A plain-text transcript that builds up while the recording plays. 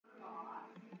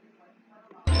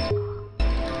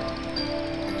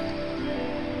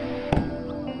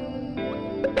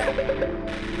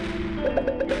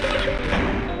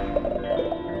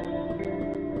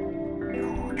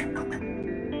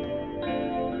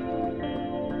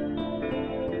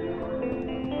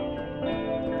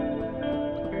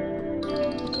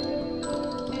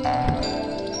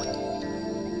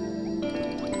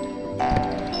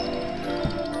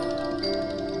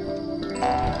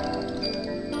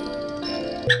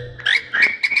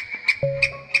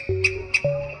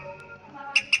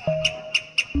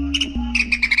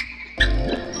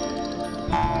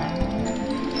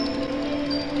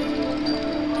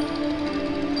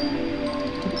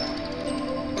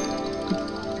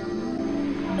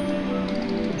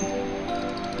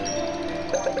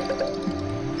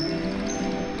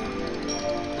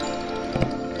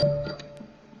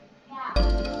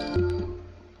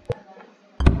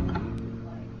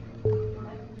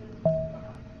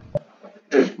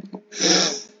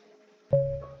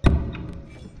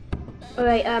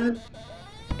Alright,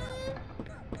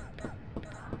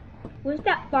 where's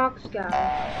that fox go?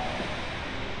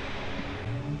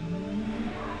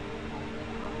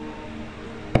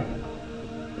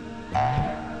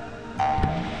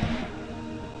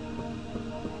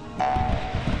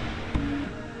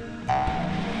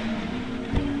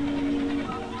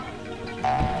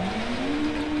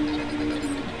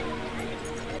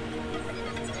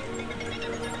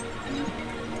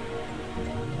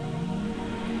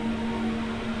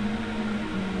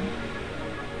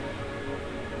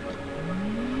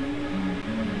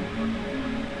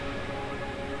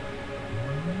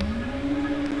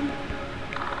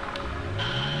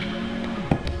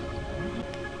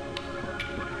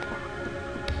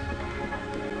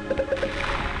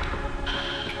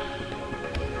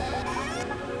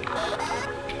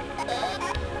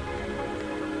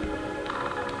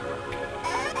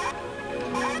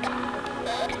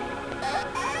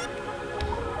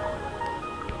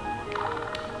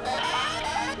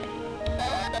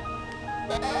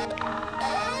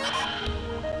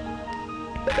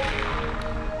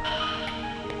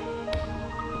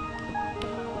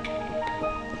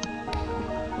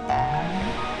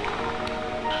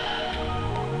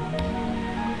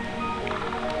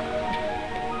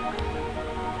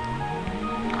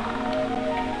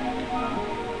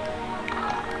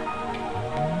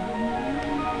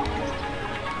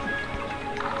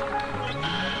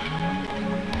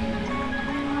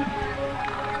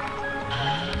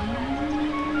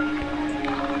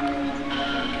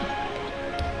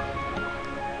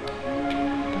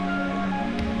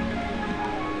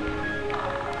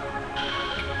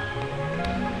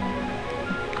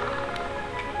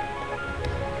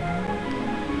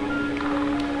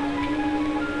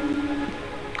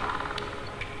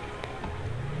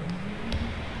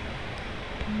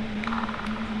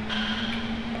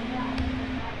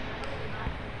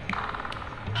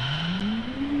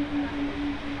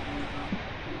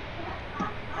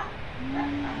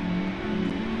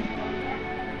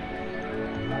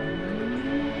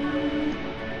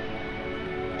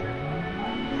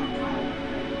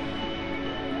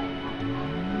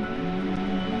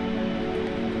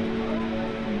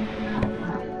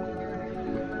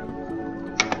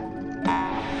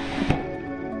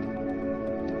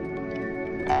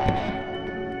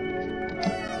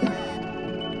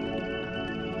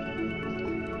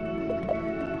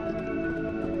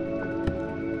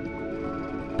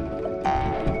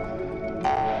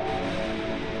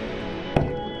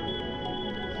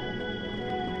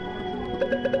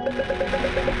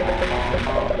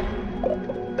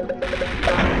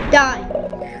 Die.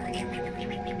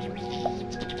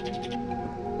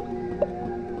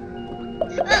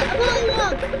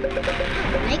 Pollywog!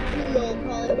 Thank you, little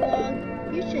Pollywog.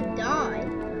 You should die.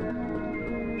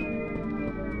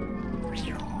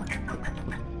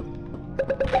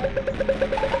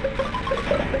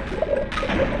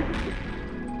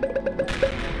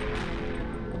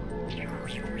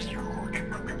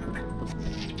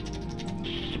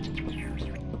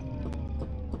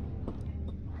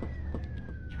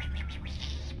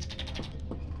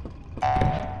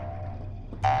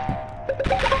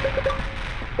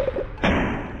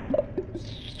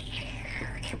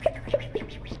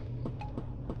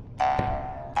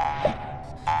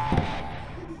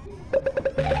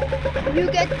 You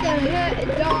get the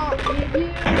hit dog, you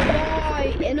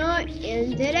die, and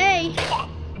today,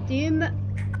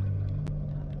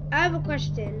 I have a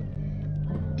question.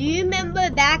 Do you remember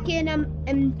back in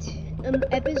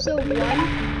episode 1?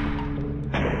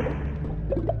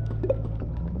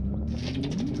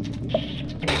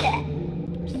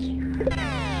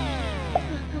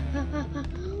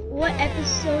 What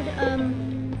episode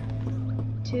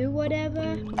 2,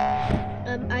 whatever?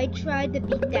 I tried to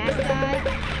beat that guy.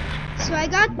 So I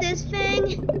got this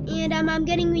thing, and I'm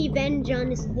getting revenge on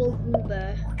this little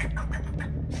goober.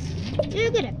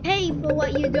 You're gonna pay for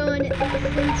what you've done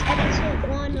since episode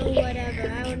 1 or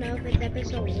whatever. I don't know if it's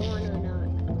episode 1 or not.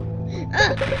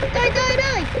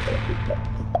 Die!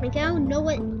 Like, I don't know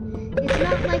what. It's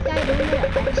not like I don't know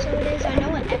what episode it is. I know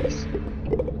what episode.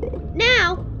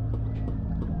 Now,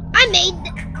 I'm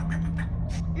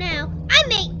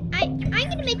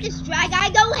gonna make this dry guy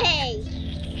go hey.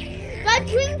 Start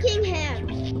drinking him.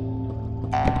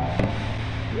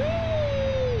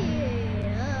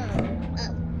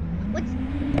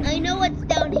 I know what's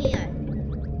down here.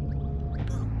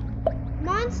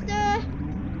 Monster!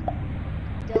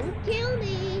 Don't kill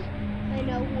me. I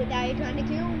know that you're trying to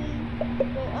kill me.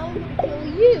 Well, I'm gonna kill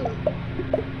you.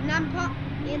 And I'm Now,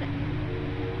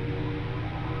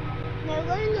 I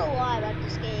learned a lot about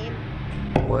this game.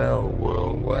 Well.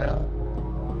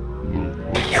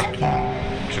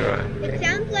 It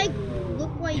sounds like,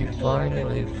 look what You you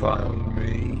finally found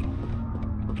me.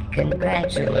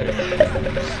 Congratulations.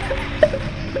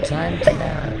 Time to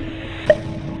die.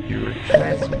 You were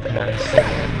trespassing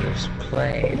in this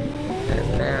plane,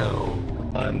 and now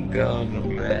I'm gonna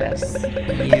mess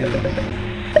you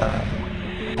up.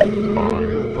 I'm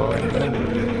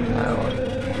unlimited power.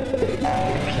 You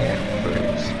can't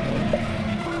freeze me.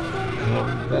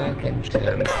 Come back in 10,000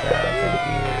 years.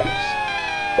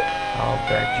 I'll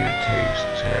bet you taste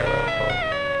terrible.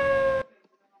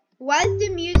 Why is the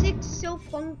music so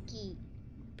funky?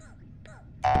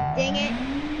 Dang it.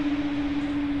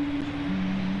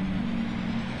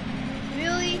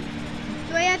 Really?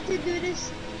 Do I have to do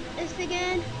this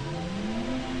again?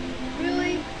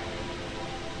 Really?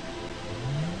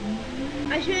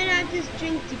 I shouldn't have just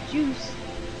drank the juice.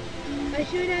 I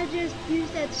should have just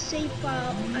used that save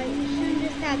file. I should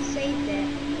just have saved it.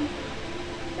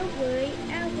 Don't worry,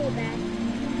 I'll go back.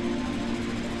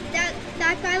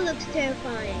 That guy looks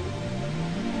terrifying.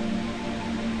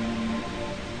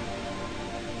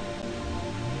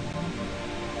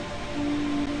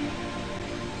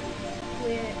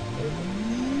 Where is it?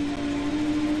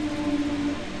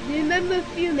 Do you remember a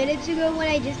few minutes ago when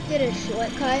I just did a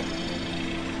shortcut?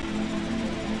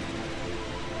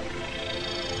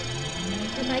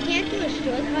 If I can't do a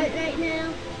shortcut right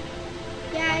now,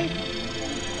 guys,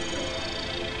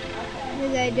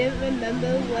 because I don't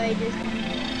remember what I just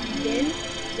did.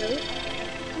 So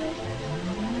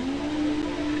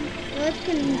let's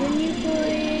continue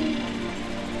going.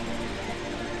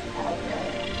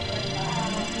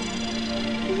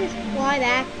 Let's just fly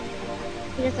back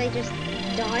because I just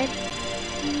died.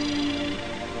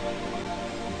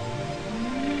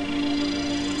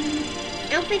 I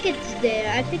don't think it's there.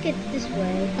 I think it's this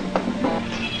way.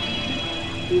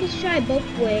 Let's try both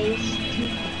ways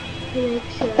to make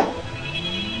sure.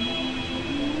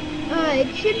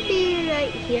 It should be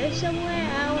right here somewhere.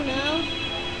 I don't know.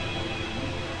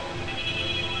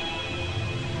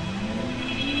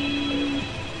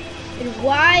 And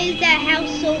why is that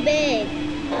house so big?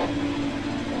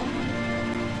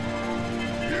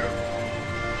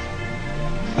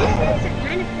 This is a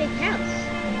kind of big house.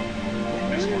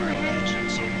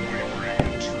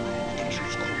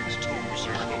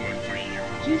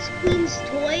 Juice Queen's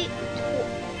toy?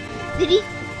 Did he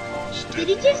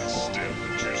just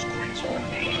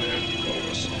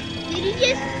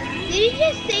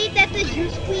say that the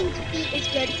Juice Queen's feet is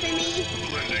good for me?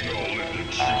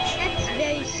 That's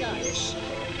very sus.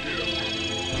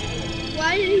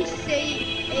 Why did he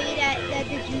say that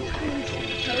the Juice Queen's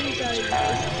toes are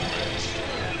nice?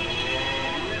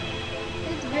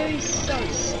 That's very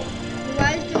sus.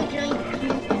 Why is the giant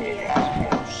cube here?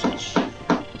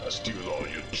 I steal all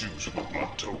your juice with my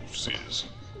toes.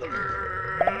 The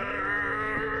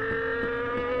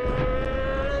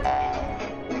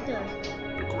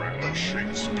ground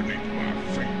shakes beneath my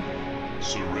feet.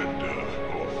 Surrender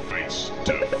or face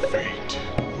defeat.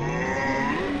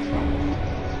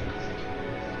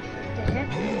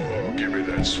 Give me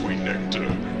that sweet nectar.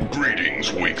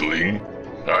 Greetings, weakling.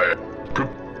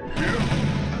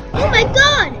 Oh my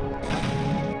god!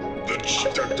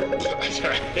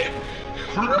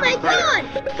 Oh my god!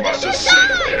 My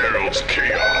descent heralds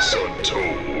chaos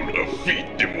untold, a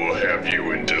feat that will have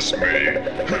you in dismay.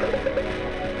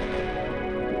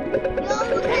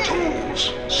 My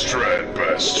toes, stride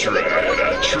by stride,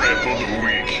 I trample the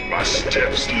weak, my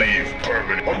steps leave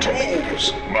permanent.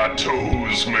 My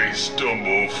toes may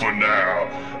stumble for now,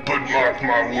 but mark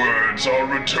my words, I'll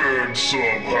return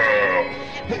somehow.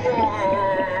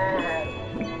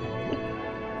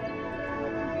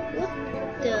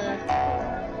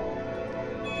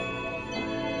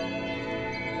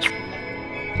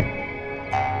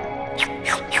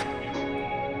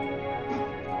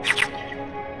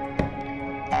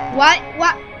 Why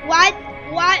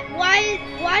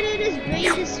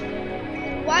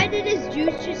did his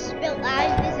juice just spill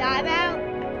out of his eyeballs?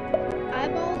 I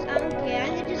don't care.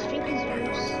 I'm gonna just drink his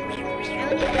juice. I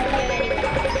don't even care anyways.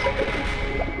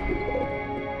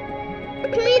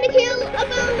 Trying to kill a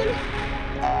bone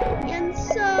and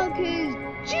suck his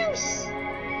juice.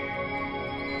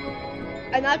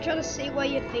 I'm not trying to see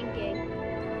what you're thinking.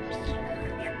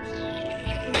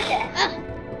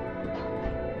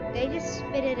 They just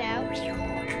spit it out.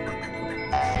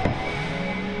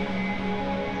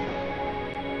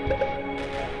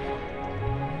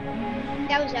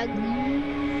 That was ugly.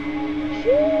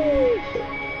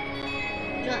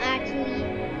 No, actually,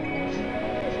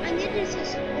 I'm gonna just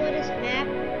explore this map.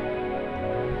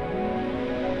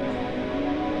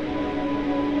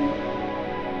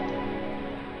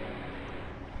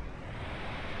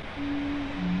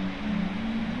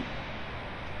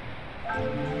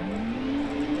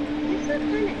 This looks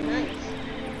kind of nice.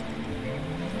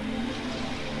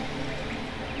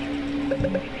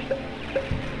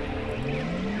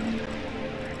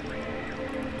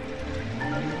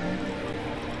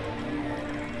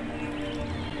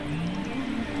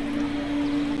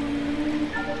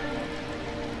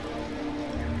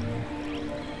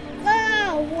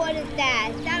 What is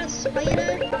that? Is that a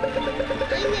spider?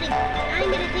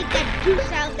 I'm gonna take that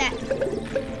juice out that.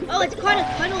 Oh, it's called a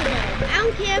cuddle bug. I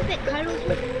don't care if it cuddles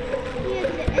with me as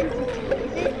an entity,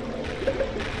 is it?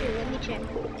 Here, let me check.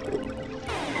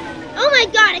 Oh my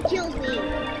god, it kills me!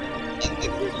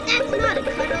 That's not a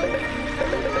cuddle bug.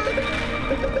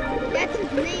 That's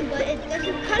his name, but it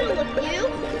doesn't cuddle with you.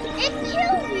 It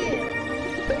kills you!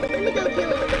 Let me go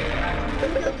kill it. Let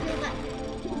me go kill that.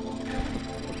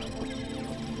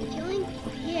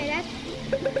 Yeah,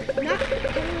 that's not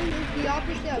cuddling, is the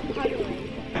opposite of cuddling.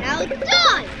 Now it's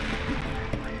done!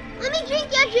 Let me drink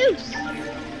your juice!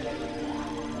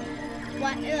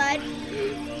 What?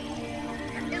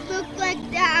 It looked like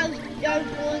that I was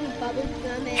blowing bubble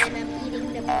gum and I'm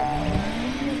eating the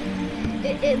bubble.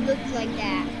 It looks like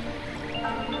that.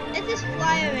 Let's just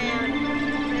fly around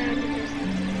and just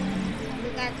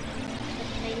look at the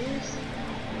things.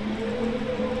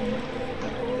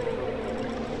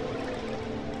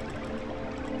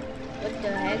 What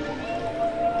the heck?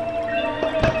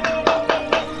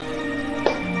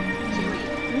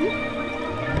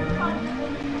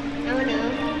 I don't know.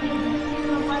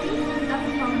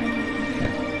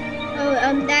 Oh,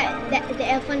 the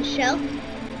elephant shell?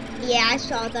 Yeah, I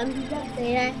saw them.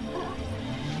 There.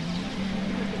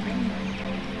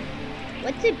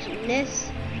 What's a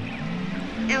gymnast?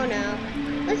 I don't know.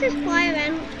 Let's just fly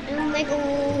around and make a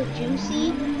little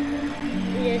juicy.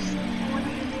 Just.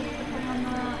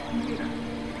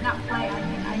 Not play, I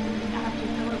have to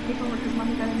fill out paperwork because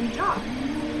Mommy got a new job.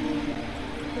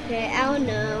 Okay, I don't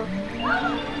know.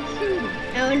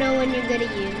 I don't know when you're gonna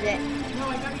use it. No,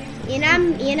 I gotta use And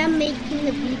I'm making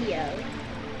a video.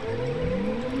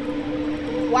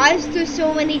 Why is there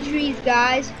so many trees,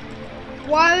 guys?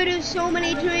 Why are there so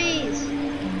many trees?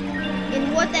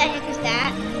 And what the heck is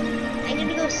that? I'm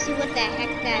gonna go see what the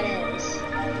heck that is.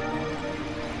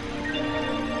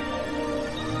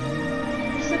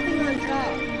 There's something on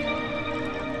top.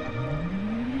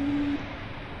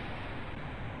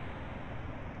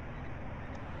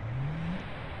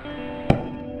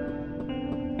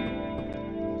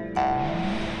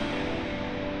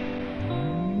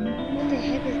 What the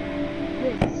heck is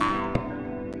this?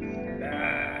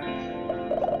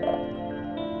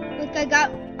 Look, I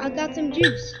got some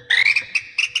juice.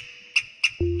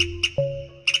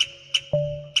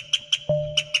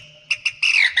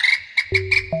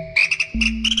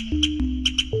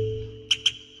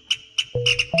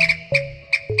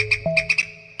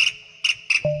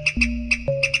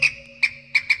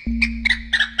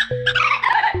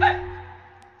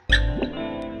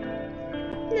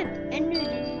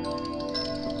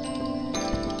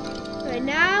 Right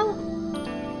now,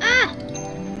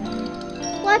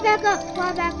 fly back up,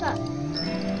 fly back up.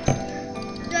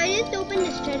 So I just opened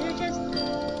this treasure chest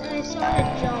and I saw a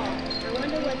jar. I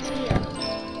wonder what's here.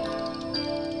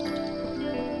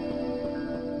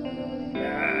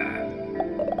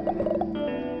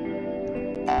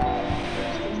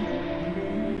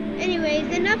 Anyways,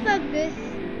 enough of this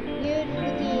weird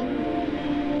looking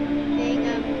thing.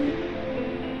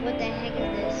 What the heck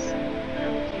is this? I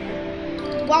don't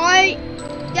care. Why,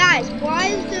 guys? Why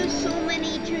is there so